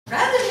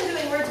Rather than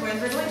doing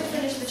Wordsworth, we're going to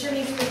finish the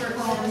Chimney Sweeper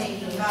poem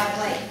by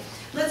Blake.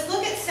 Let's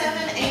look at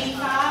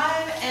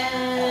 785,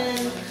 and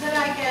could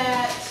I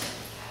get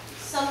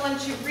someone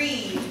to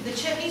read the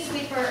Chimney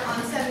Sweeper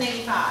on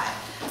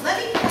 785?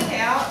 Let me point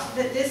out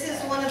that this is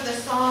one of the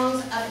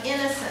songs of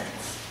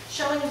innocence,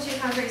 showing the two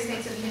concrete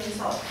states of the human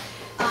soul.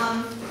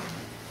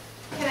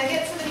 Can I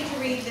get somebody to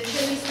read the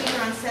Chimney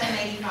Sweeper on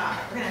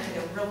 785? We're going to have to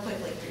go real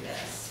quickly through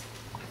this.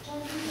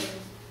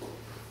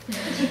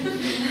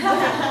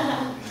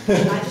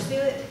 I just do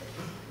it?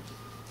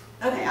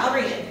 Okay, I'll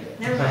read it.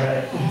 Never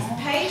mind.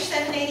 Page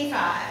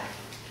 785.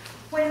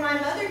 When my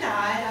mother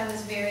died, I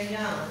was very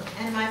young,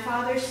 and my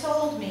father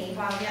sold me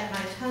while yet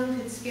my tongue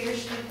could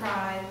scarcely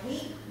cry,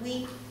 weep,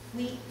 weep,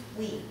 weep,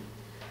 weep.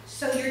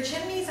 So your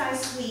chimneys I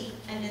sweep,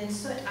 and in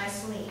soot I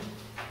sleep.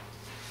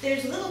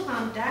 There's little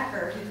Tom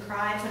Dacre who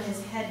cried when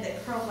his head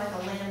that curled like a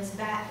lamb's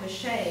back was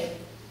shaved.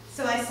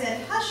 So I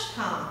said, hush,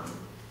 Tom,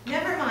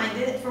 never mind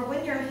it, for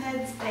when your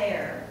head's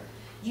bare,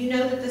 you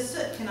know that the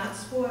soot cannot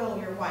spoil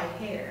your white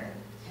hair.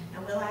 I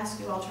will ask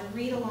you all to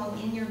read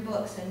along in your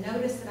books and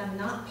notice that I'm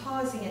not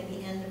pausing at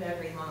the end of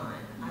every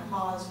line. I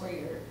pause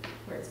where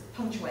it's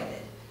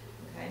punctuated.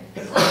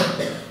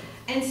 Okay?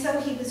 And so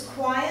he was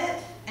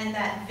quiet, and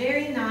that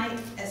very night,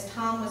 as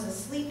Tom was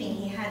a-sleeping,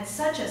 he had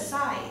such a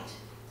sight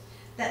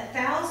that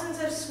thousands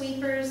of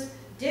sweepers,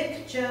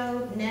 Dick,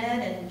 Joe, Ned,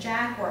 and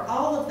Jack, were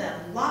all of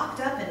them locked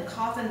up in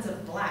coffins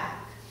of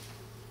black.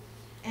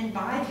 And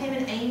by came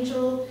an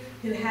angel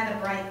who had a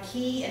bright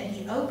key, and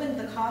he opened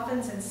the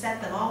coffins and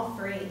set them all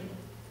free.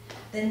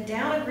 Then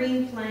down a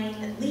green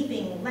plain,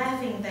 leaping,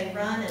 laughing, they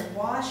run and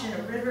wash in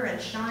a river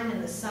and shine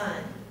in the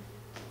sun.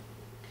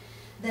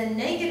 Then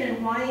naked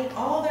and white,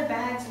 all their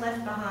bags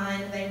left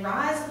behind, they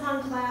rise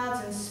upon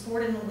clouds and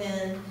sport in the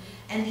wind.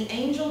 And the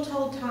angel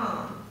told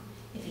Tom,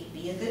 if he'd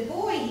be a good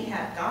boy, he'd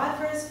have God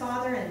for his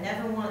father and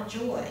never want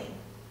joy.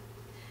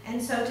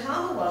 And so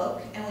Tom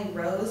awoke, and we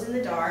rose in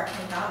the dark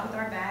and got with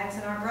our bags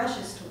and our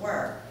brushes to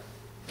work.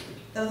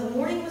 Though the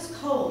morning was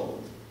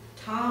cold,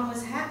 Tom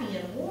was happy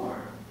and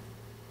warm.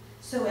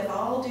 So if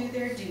all do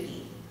their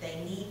duty,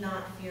 they need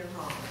not fear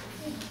harm.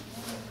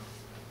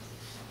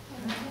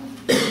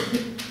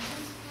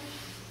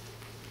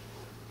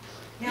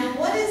 Now,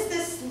 what is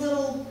this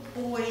little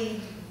boy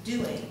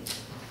doing?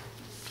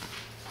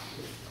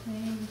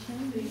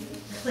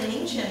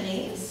 Cleaning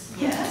chimneys,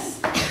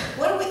 yes.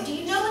 Do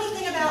you know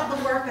anything about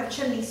the work of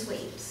chimney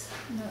sweeps?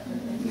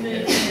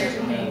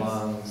 Their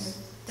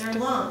lungs. Their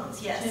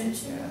lungs,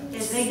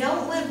 yes. They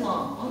don't live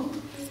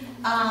long.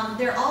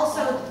 They're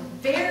also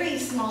very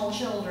small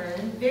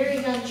children,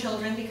 very young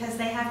children, because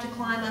they have to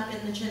climb up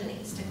in the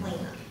chimneys to clean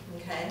them,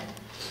 okay?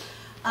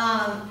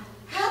 How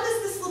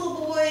does this little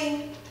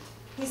boy,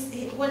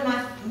 when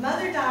my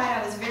mother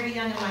died, I was very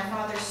young, and my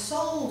father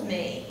sold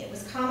me. It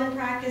was common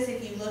practice,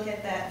 if you look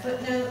at that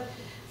footnote,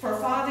 for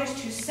fathers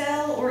to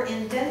sell or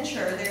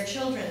indenture their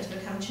children to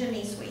become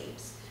chimney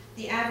sweeps.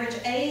 The average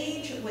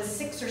age was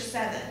 6 or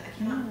 7. I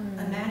cannot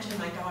imagine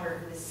my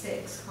daughter who is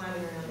 6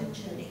 climbing around in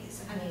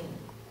chimneys. I mean,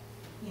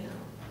 you know,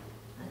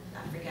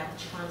 I freak out when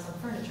she climbs on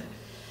furniture.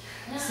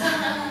 So,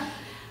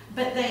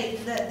 but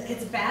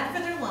it's bad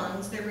for their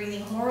lungs. They're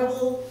breathing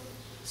horrible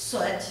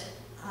soot,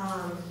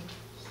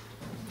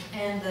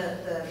 and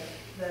the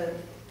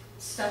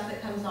stuff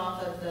that comes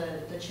off of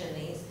the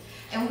chimneys.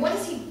 And what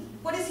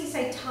does he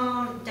say,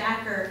 Tom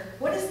Dacre,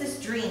 what is this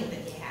dream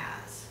that he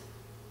has?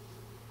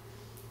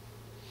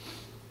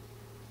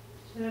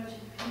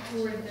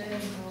 People were dead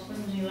in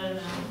coffins, you let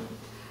them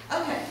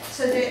out. Okay,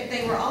 so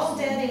they were all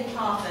dead in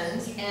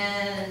coffins,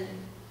 and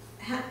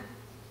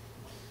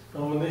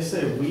When they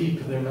say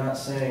weep, they're not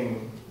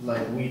saying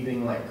like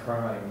weeping like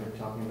crying. They're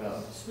talking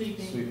about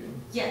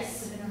sweeping.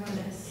 yes.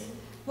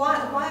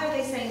 Why are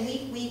they saying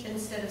weep, weep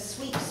instead of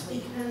sweep,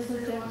 sweep? Because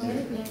they want to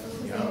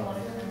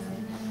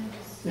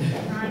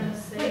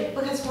say. Wait,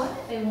 because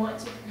what? They want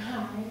to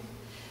cry.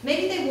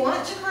 Maybe they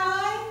want to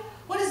cry?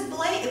 What is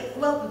Blake?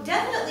 Well,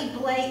 definitely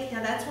Blake.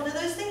 Now that's one of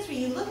those things where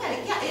you look at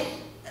it. Yeah,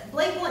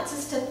 Blake wants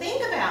us to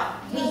think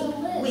about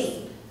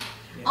weep.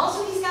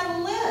 Also, he's got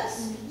a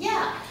list.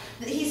 Yeah.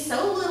 He's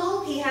so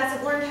little, he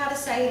hasn't learned how to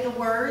say the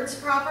words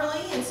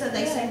properly, and so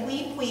they say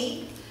weep,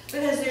 weep,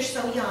 because they're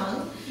so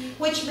young,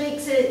 which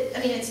makes it, I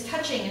mean, it's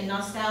touching and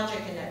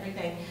nostalgic and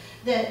everything,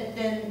 that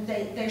then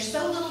they're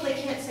so little they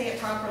can't say it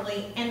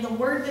properly, and the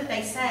word that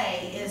they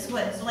say is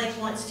what Blake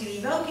wants to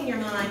evoke in your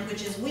mind,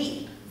 which is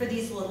weep, for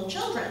these little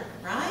children,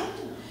 right?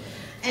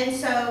 And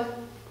so,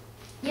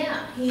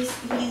 yeah,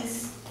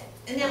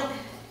 now,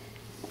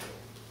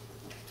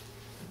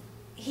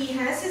 he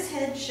has his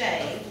head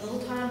shaved, little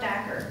Tom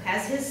Dacre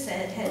has his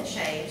head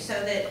shaved so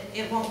that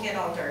it won't get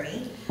all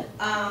dirty.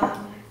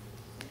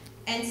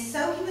 And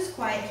so he was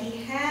quiet.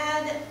 He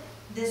had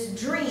this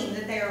dream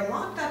that they are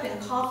locked up in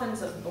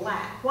coffins of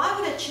black. Why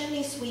would a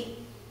chimney sweep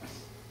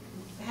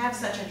have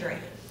such a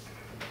dream?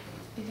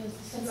 Because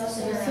the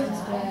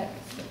soot's black.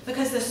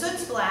 Because the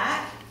soot's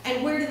black,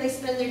 and where do they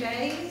spend their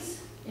days?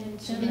 In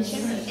chimneys.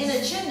 In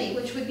a chimney,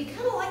 which would be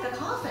kind of like a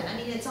coffin. I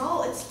mean, it's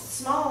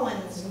small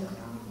and,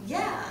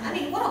 yeah, I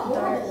mean, what a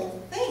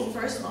horrible thing.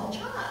 small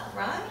child,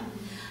 right?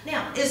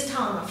 Now, is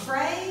Tom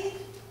afraid?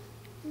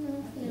 No,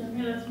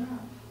 No, it's not.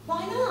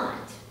 Why not?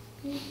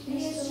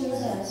 He's still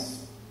with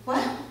us.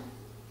 What?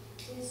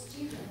 It's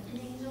different. An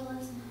angel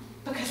is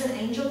not. Because an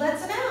angel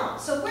lets them out.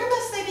 So where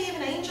must they be if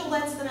an angel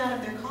lets them out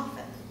of their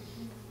coffin?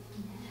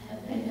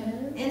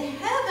 And In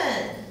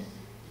heaven.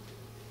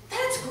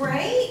 That's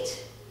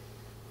great.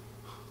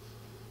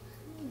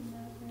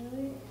 not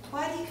really.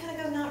 Why do you kind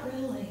of go, not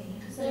really?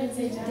 So it's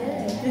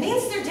dead. It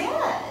means they're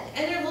dead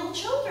and they're little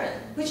children,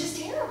 which is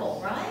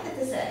terrible, right, at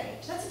this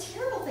age. That's a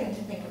terrible thing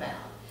to think about.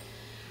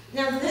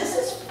 Now this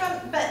is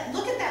from, but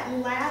look at that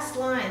last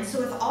line.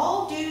 So if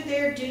all do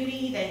their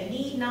duty, they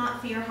need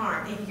not fear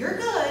harm. If you're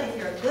good, if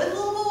you're a good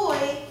little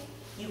boy,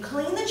 you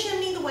clean the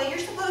chimney the way you're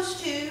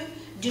supposed to,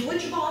 do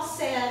what your boss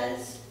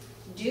says,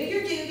 do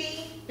your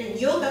duty, then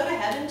you'll go to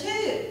heaven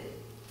too.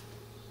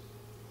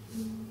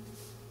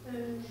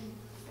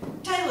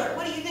 Taylor,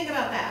 what do you think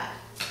about that?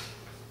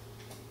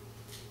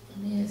 I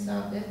mean, it's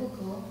not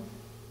biblical,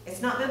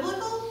 It's not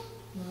biblical?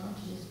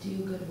 to just do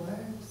good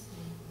works.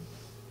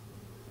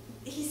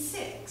 He's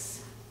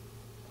 6.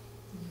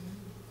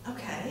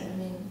 Okay. I don't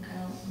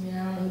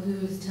know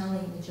who's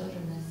telling the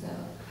children this, so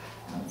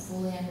I don't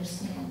fully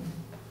understand.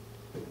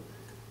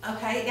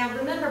 Okay, now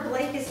remember,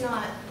 Blake is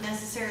not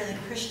necessarily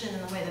Christian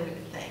in the way that we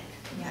would think,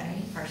 okay,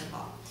 Right. first of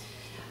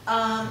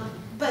all.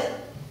 But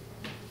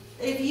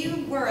if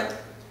you were a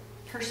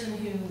person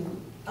who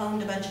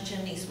owned a bunch of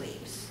chimney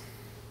sweeps,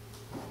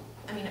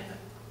 I mean,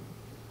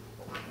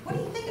 what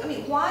do you think? I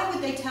mean, why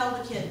would they tell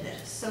the kid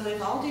this? So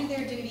if all do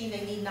their duty,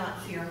 they need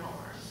not fear harm.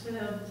 So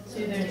they'll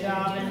do their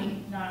job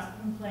and not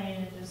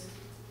complain and just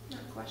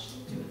Not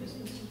question.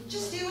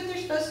 Just do what they're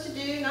supposed to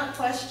do, not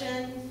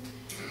question.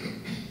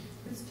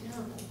 It's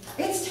terrible.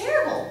 It's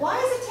terrible. Why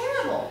is it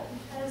terrible?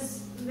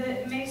 Because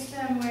it makes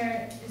them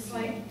where it's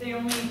like the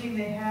only thing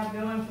they have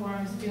going for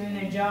them is doing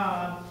their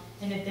job,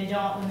 and if they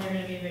don't, then they're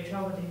going to be in big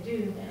trouble. What they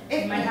do,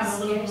 they might have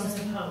a little glimpse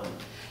of hope.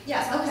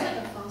 Yeah, Sounds okay.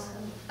 like a false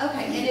hope.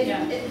 Okay, and if,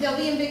 Yeah. they'll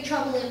be in big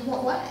trouble in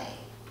what way?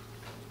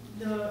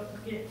 They'll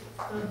get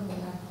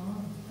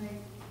like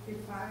get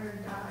fired, or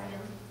die,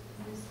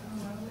 or just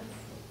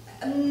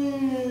I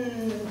don't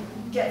know.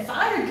 Get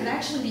fired could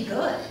actually be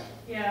good.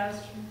 Yeah,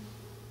 that's true.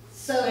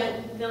 So,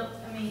 But they'll,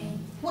 I mean,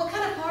 what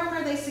kind of harm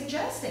are they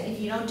suggesting? If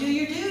you don't do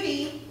your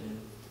duty,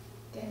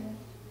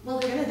 well,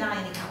 they're gonna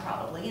die anyhow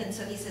probably, and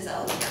so he says,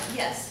 oh,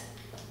 yes.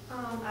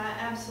 I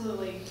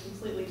absolutely,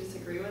 completely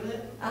disagree with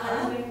it,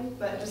 Uh-huh.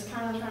 but just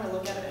kind of trying to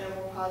look at it in a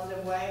more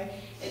positive way.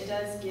 It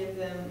does give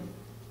them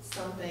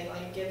something,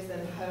 like it gives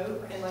them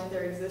hope, and like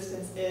their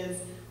existence is,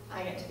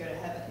 I get to go to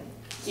heaven.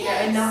 You know,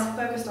 and not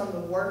focused on the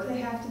work they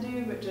have to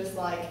do, but just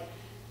like,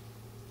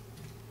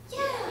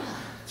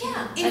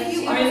 Yeah. If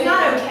you I mean, it's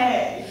not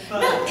okay,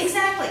 but. No,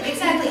 exactly,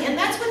 and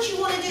that's what you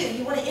wanna do.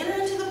 You wanna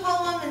enter into the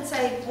poem and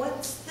say,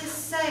 what's this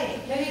saying?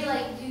 Maybe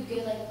like do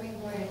good, like bring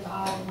glory to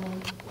God and then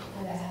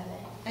go to heaven.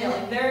 Yeah,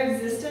 like their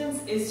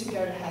existence is to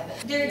go to heaven.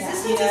 Their Yeah.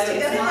 existence is to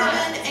go to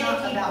heaven, It's and not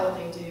if you, about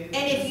what they do.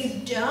 and if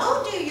you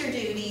don't do your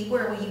duty,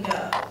 where will you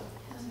go?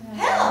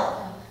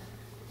 Hell.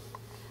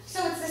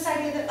 So it's this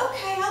idea that,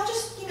 okay, I'll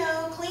just,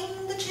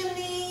 clean the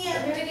chimney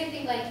and Maybe they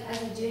think like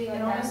as a duty, like It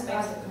that's almost makes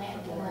God's it plan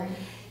for comfortable. them.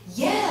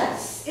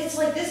 yes, it's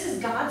like this is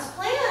God's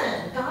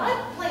plan.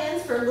 God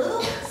plans for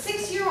little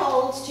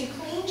 6-year-olds to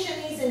clean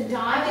chimneys and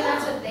die I mean,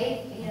 that's young. what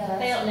they,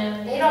 They don't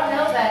know. They don't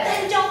know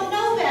better. They don't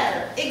know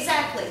better.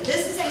 Exactly.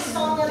 This is a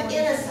song of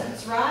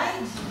innocence,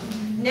 right?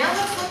 Now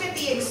let's look at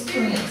the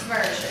experience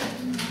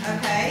version,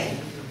 okay?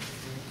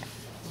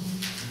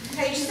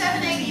 Page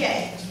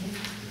 788.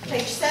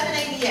 Page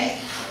 788.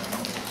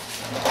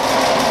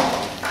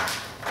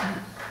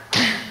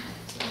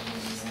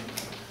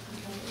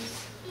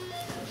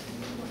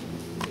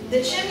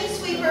 The chimney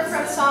sweeper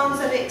from Songs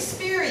of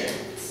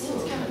Experience.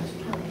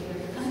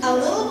 A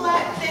little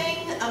black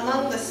thing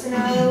among the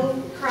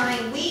snow,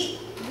 crying weep,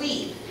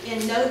 weep,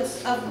 in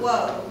notes of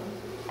woe.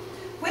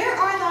 Where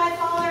are thy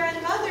father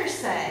and mother,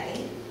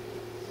 say?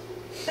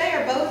 They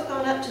are both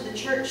gone up to the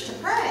church to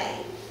pray.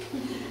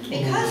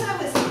 Because I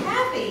was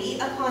happy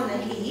upon the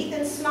heath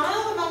and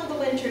smiled among the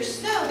winter's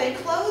snow, they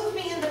clothed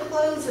me in the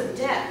clothes of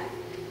death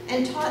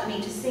and taught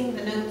me to sing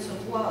the notes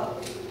of woe.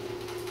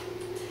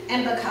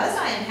 And because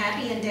I am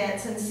happy and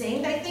dance and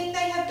sing, they think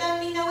they have done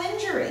me no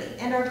injury,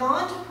 and are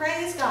gone to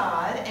praise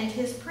God and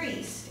his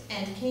priest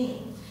and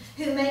king,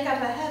 who make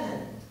up a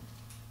heaven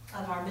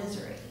of our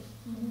misery.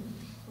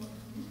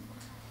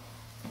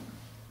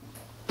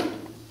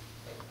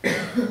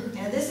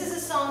 Now this is a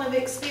song of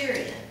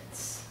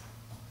experience.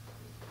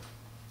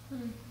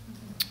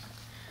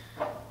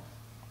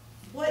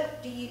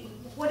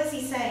 What is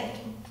he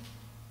saying?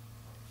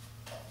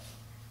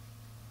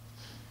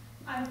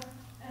 I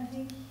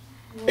think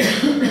the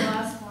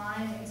last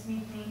line makes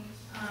me think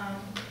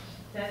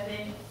that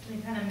they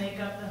kind of make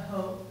up the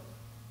hope,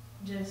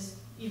 just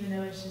even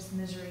though it's just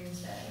misery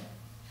instead.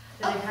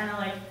 That they kind of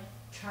like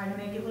try to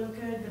make it look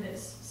good, but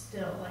it's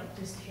still like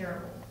just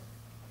terrible.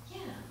 Yeah.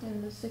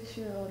 And the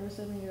 6-year-old or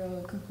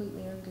 7-year-old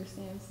completely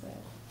understands that,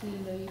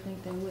 even though you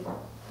think they wouldn't.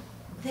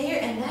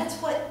 There, and that's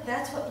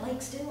what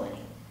Blake's doing.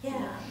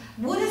 Yeah.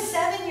 Would a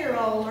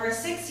 7-year-old or a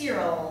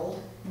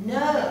 6-year-old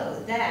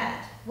know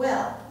that?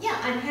 Well, yeah,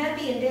 I'm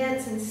happy and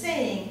dance and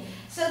sing,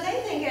 so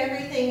they think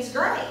everything's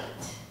great.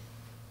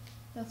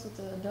 That's what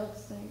the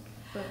adults think,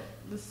 but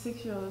the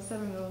 6-year-old,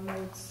 7-year-old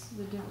knows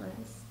the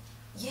difference.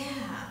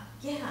 Yeah,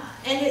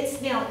 and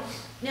it's now,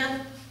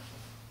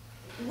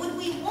 would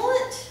we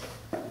want,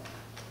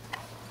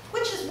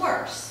 which is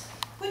worse?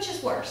 Which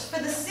is worse,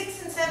 for the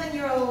 6 and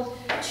 7-year-old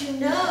to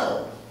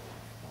know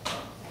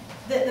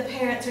that the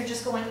parents are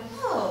just going,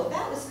 oh,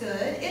 that was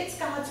good, it's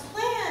God's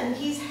plan,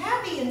 He's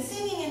happy and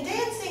singing and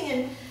dancing,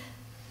 and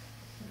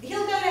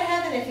He'll go to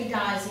heaven if he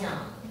dies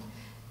young.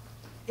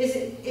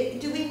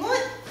 Do we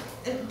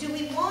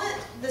want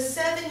the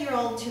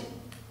 7-year-old to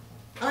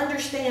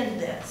understand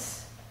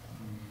this?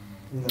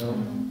 No.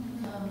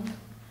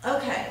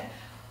 Okay.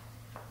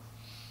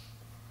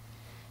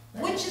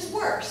 Which is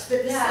worse?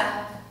 That the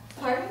Yeah.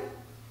 Pardon?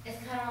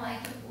 It's kind of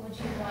like, would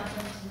you want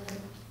them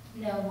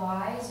to know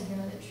lies or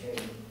know the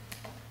truth?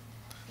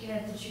 Even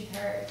if the truth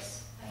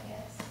hurts, I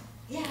guess.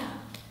 Yeah.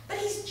 But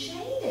he's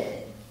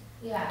jaded.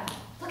 Yeah.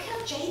 Look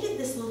how jaded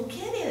this little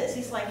kid is.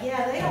 He's like,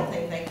 yeah, they don't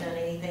think they've done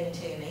anything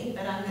to me,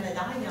 but I'm going to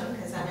die young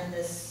because I'm in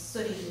this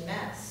sooty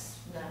mess.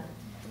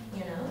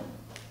 You know?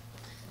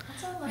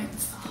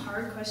 That's a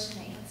hard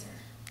question to answer,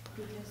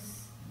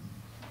 because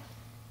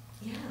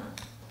Yeah.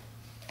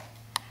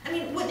 I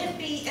mean, wouldn't it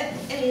be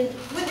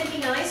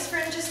nice for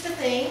him just to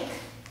think,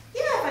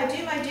 yeah, if I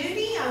do my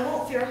duty, I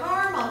won't fear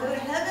harm, I'll go to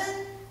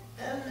heaven?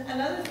 And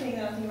another thing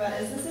that I think about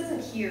is this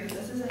isn't here,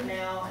 this isn't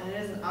now, and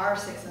it isn't our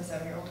 6 and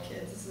 7-year-old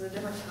kids. This is a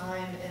different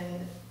time,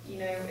 and, you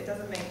know, it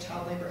doesn't make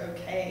child labor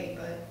okay,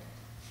 but,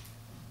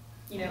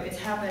 you know, it's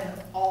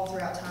happened all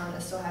throughout time, and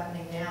it's still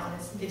happening now,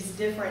 and it's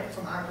different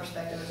from our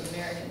perspective as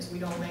Americans. We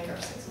don't make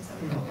our 6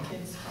 and 7-year-old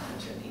kids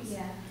financial needs.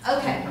 Yeah.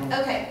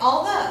 Okay.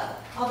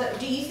 Although,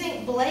 do you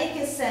think Blake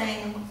is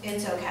saying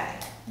it's okay?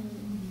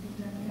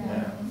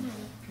 No.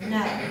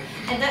 No.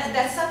 And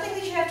that's something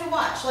that you have to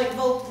watch, like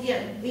both, you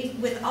know,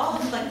 with all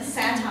of like the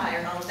satire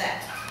and all of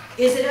that.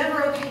 Is it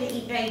ever okay to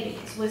eat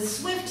babies? Was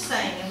Swift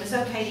saying it was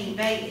okay to eat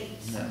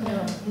babies?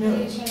 No.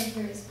 He's trying to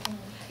prove his point.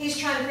 He's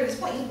trying to prove his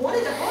point. He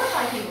wanted to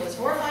horrify people. It's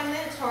horrifying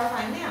then, it's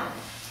horrifying now.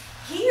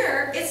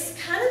 Here,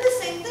 it's kind of the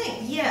same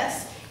thing.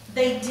 Yes,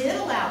 they did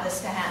allow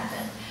this to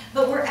happen,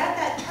 but we're at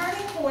that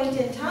turning point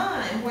in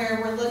time where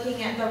we're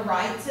looking at the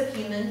rights of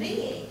human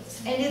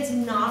beings, and it's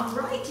not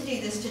right to do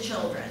this to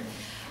children.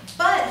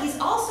 But he's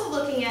also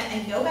looking at,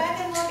 and go back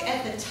and look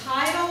at the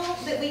title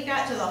that we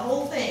got to the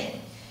whole thing.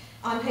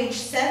 On page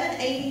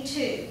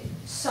 782,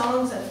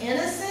 Songs of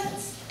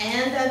Innocence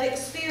and of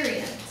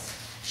Experience,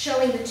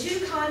 showing the two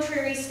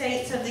contrary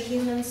states of the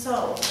human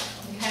soul,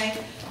 okay?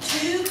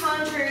 Two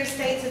contrary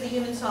states of the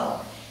human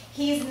soul.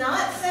 He's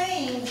not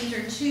saying these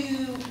are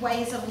two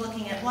ways of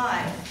looking at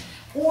life,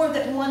 or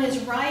that one is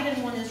right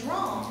and one is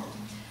wrong.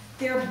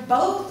 They're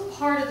both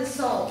part of the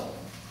soul,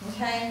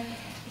 okay?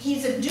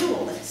 He's a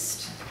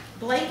dualist.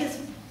 Blake is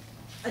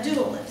a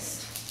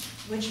dualist,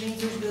 which means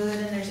there's good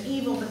and there's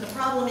evil, but the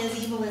problem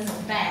is evil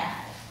isn't bad,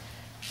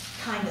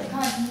 kind of.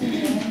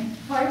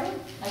 Pardon?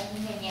 Like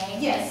yin and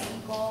yang? Yes.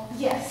 Equal?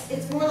 Yes,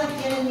 it's more like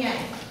yin and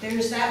yang.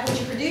 There's that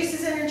which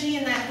produces energy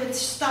and that which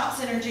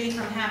stops energy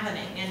from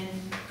happening, and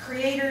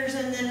creators,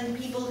 and then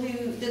people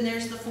who, then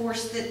there's the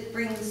force that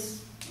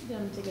brings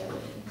Them together.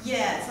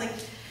 yeah, it's like,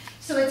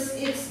 so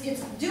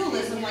it's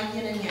dualism like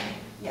yin and yang,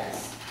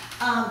 yes.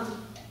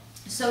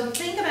 So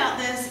think about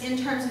this in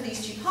terms of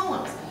these two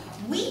poems.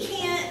 We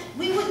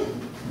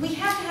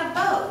have to have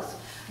both.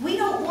 We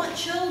don't want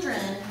children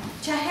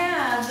to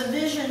have the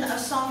vision of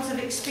songs of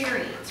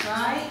experience,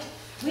 right?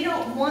 We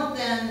don't want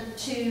them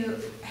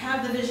to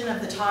have the vision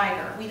of the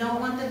tiger. We don't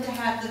want them to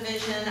have the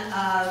vision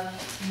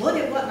of, look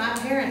at what my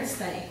parents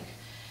think.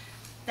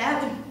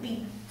 That would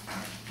be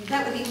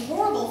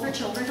horrible for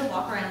children to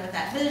walk around with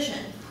that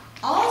vision.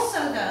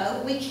 Also,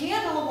 though, we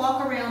can't all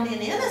walk around in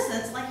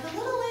innocence like the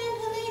little lamb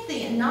who made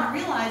thee and not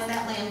realize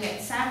that lamb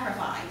gets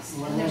sacrificed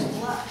and there's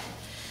blood.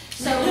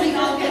 So we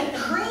all get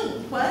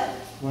creamed. What?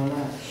 Why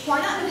not? Why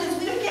not? Because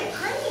we don't get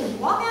creamed.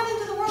 Walk out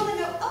into the world and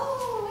go,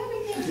 oh,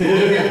 everything's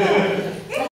wonderful.